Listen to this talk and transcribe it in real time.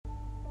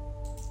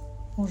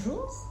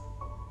Bonjour,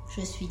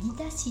 je suis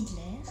Dida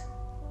Sidler,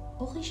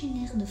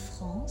 originaire de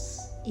France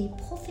et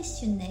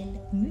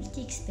professionnelle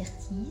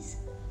multi-expertise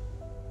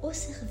au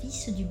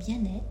service du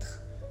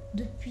bien-être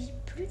depuis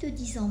plus de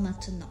 10 ans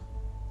maintenant.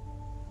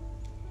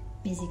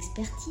 Mes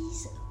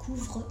expertises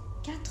couvrent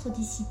 4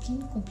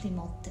 disciplines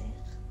complémentaires.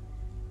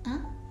 1.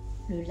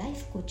 Le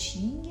life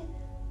coaching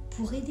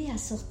pour aider à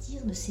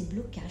sortir de ses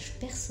blocages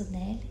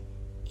personnels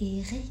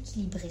et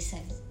rééquilibrer sa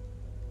vie.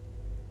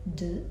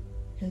 2.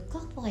 Le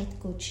corporate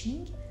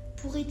coaching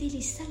pour aider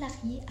les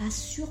salariés à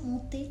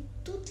surmonter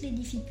toutes les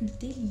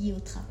difficultés liées au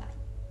travail.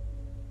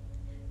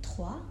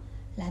 3.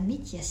 La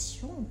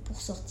médiation pour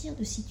sortir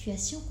de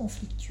situations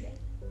conflictuelles.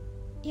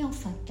 Et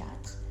enfin 4.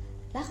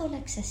 La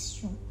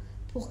relaxation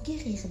pour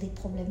guérir des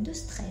problèmes de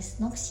stress,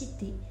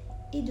 d'anxiété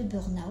et de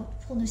burn-out,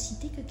 pour ne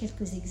citer que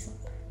quelques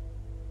exemples.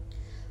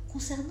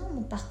 Concernant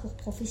mon parcours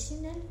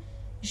professionnel,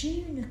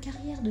 j'ai eu une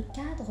carrière de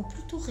cadre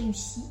plutôt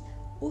réussie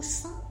au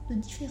sein de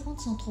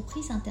différentes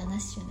entreprises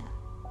internationales.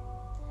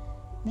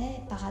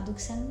 Mais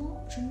paradoxalement,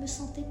 je ne me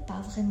sentais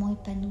pas vraiment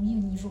épanouie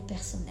au niveau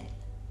personnel.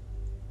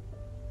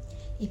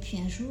 Et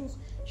puis un jour,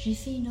 j'ai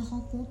fait une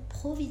rencontre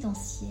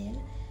providentielle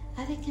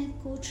avec un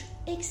coach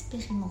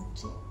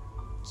expérimenté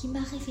qui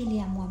m'a révélé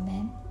à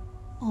moi-même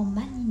en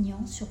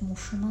m'alignant sur mon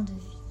chemin de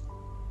vie.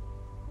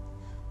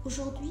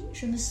 Aujourd'hui,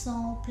 je me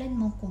sens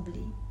pleinement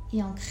comblée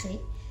et ancrée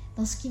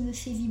dans ce qui me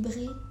fait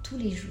vibrer tous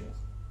les jours,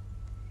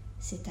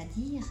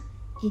 c'est-à-dire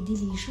aider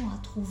les gens à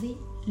trouver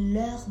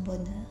leur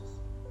bonheur.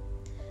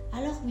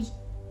 Alors oui,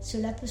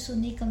 cela peut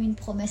sonner comme une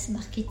promesse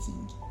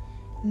marketing,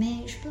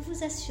 mais je peux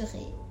vous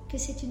assurer que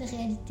c'est une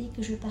réalité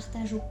que je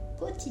partage au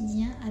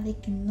quotidien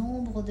avec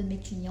nombre de mes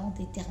clients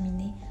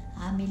déterminés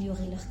à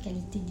améliorer leur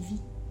qualité de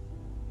vie.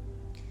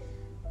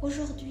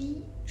 Aujourd'hui,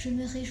 je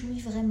me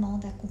réjouis vraiment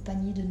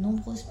d'accompagner de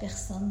nombreuses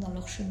personnes dans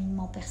leur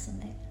cheminement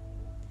personnel.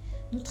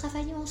 Nous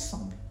travaillons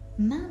ensemble,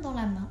 main dans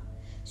la main,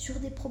 sur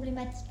des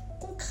problématiques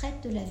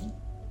concrètes de la vie,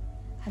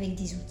 avec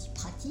des outils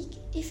pratiques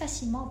et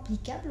facilement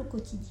applicables au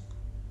quotidien.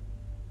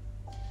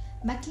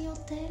 Ma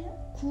clientèle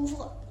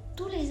couvre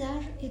tous les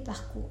âges et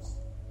parcours.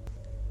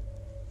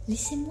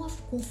 Laissez-moi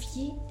vous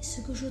confier ce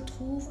que je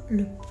trouve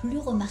le plus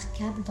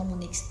remarquable dans mon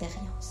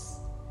expérience.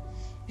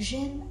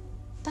 J'aime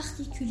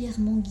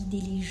particulièrement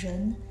guider les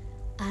jeunes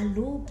à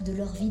l'aube de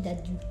leur vie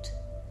d'adulte.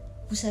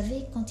 Vous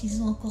savez, quand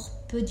ils ont encore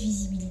peu de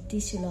visibilité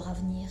sur leur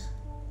avenir.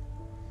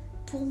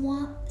 Pour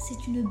moi,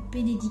 c'est une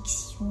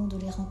bénédiction de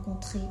les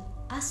rencontrer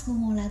à ce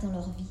moment-là dans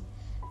leur vie,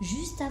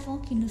 juste avant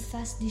qu'ils ne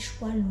fassent des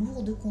choix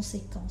lourds de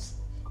conséquences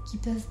qui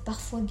peuvent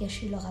parfois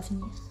gâcher leur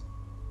avenir.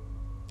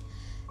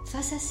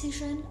 Face à ces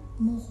jeunes,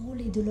 mon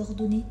rôle est de leur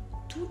donner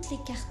toutes les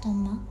cartes en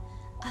main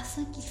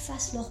afin qu'ils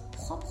fassent leur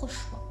propre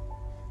choix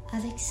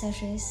avec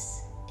sagesse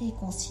et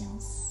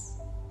conscience.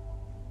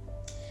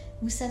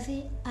 Vous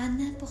savez, à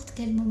n'importe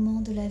quel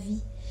moment de la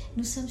vie,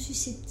 nous sommes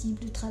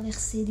susceptibles de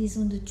traverser des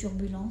zones de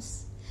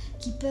turbulence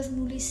qui peuvent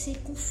nous laisser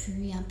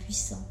confus et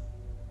impuissants.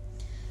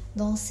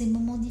 Dans ces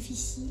moments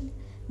difficiles,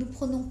 nous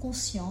prenons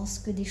conscience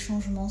que des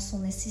changements sont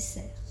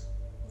nécessaires.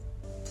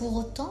 Pour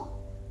autant,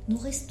 nous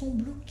restons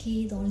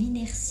bloqués dans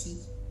l'inertie,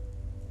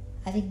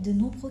 avec de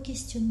nombreux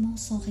questionnements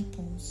sans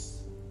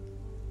réponse.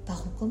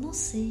 Par où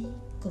commencer?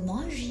 Comment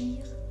agir?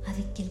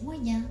 Avec quels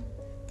moyens?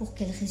 Pour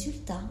quels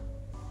résultats?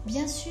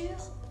 Bien sûr,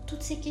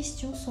 toutes ces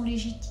questions sont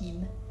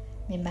légitimes,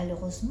 mais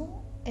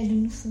malheureusement, elles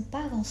ne nous font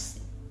pas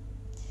avancer.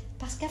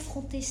 Parce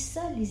qu'affronter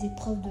seul les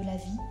épreuves de la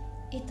vie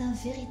est un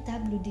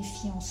véritable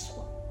défi en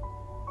soi.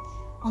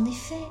 En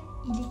effet,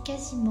 il est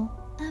quasiment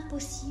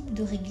impossible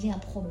de régler un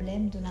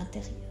problème de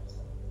l'intérieur.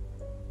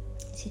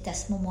 C'est à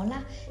ce moment-là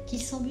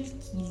qu'il semble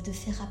utile de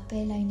faire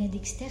appel à une aide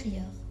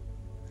extérieure.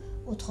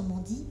 Autrement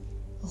dit,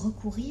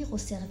 recourir au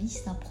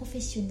service d'un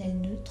professionnel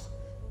neutre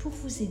pour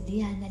vous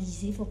aider à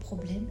analyser vos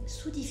problèmes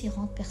sous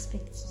différentes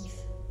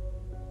perspectives.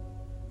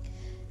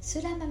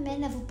 Cela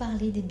m'amène à vous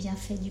parler des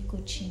bienfaits du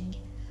coaching,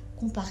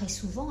 comparé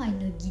souvent à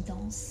une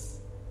guidance.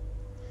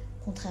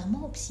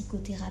 Contrairement aux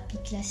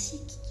psychothérapies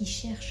classiques qui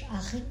cherchent à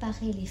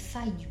réparer les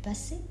failles du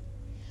passé,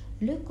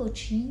 le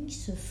coaching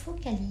se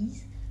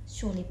focalise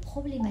sur les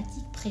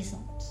problématiques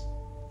présentes,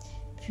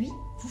 puis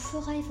vous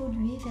fera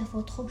évoluer vers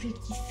votre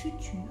objectif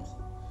futur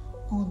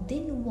en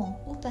dénouant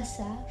au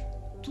passage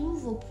tous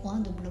vos points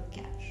de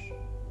blocage.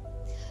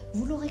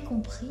 Vous l'aurez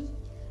compris,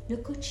 le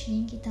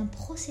coaching est un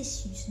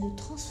processus de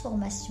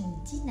transformation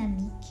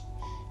dynamique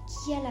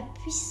qui a la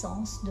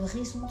puissance de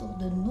résoudre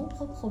de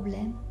nombreux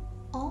problèmes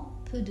en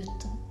peu de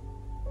temps.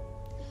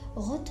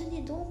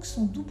 Retenez donc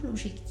son double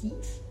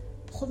objectif.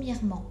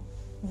 Premièrement,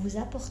 vous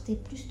apporter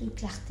plus de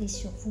clarté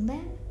sur vous-même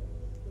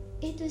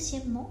et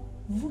deuxièmement,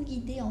 vous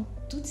guider en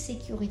toute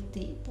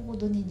sécurité pour vous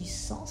donner du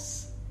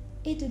sens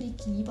et de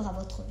l'équilibre à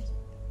votre vie.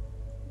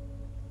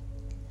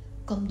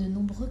 Comme de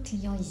nombreux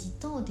clients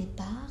hésitants au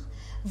départ,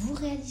 vous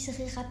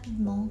réaliserez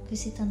rapidement que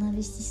c'est un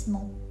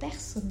investissement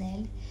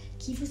personnel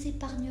qui vous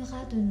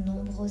épargnera de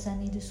nombreuses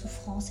années de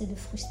souffrance et de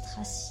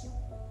frustration.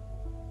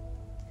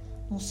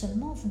 Non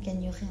seulement vous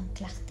gagnerez en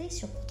clarté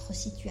sur votre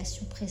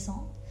situation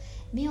présente,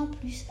 mais en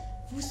plus,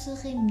 vous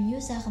serez mieux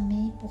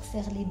armé pour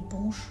faire les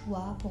bons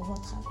choix pour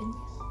votre avenir.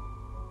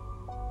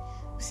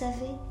 Vous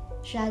savez,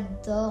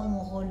 j'adore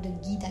mon rôle de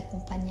guide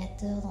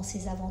accompagnateur dans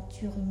ces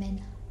aventures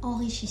humaines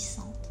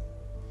enrichissantes.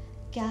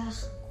 Car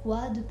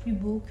quoi de plus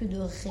beau que de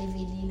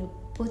révéler le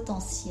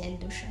potentiel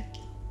de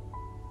chacun.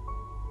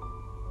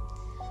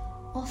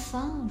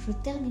 Enfin, je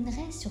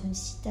terminerai sur une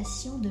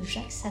citation de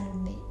Jacques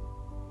Salomé.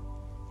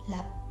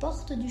 La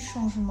porte du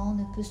changement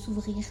ne peut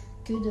s'ouvrir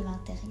que de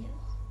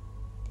l'intérieur.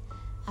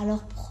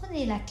 Alors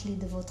prenez la clé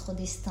de votre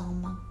destin en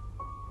main.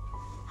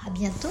 À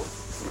bientôt!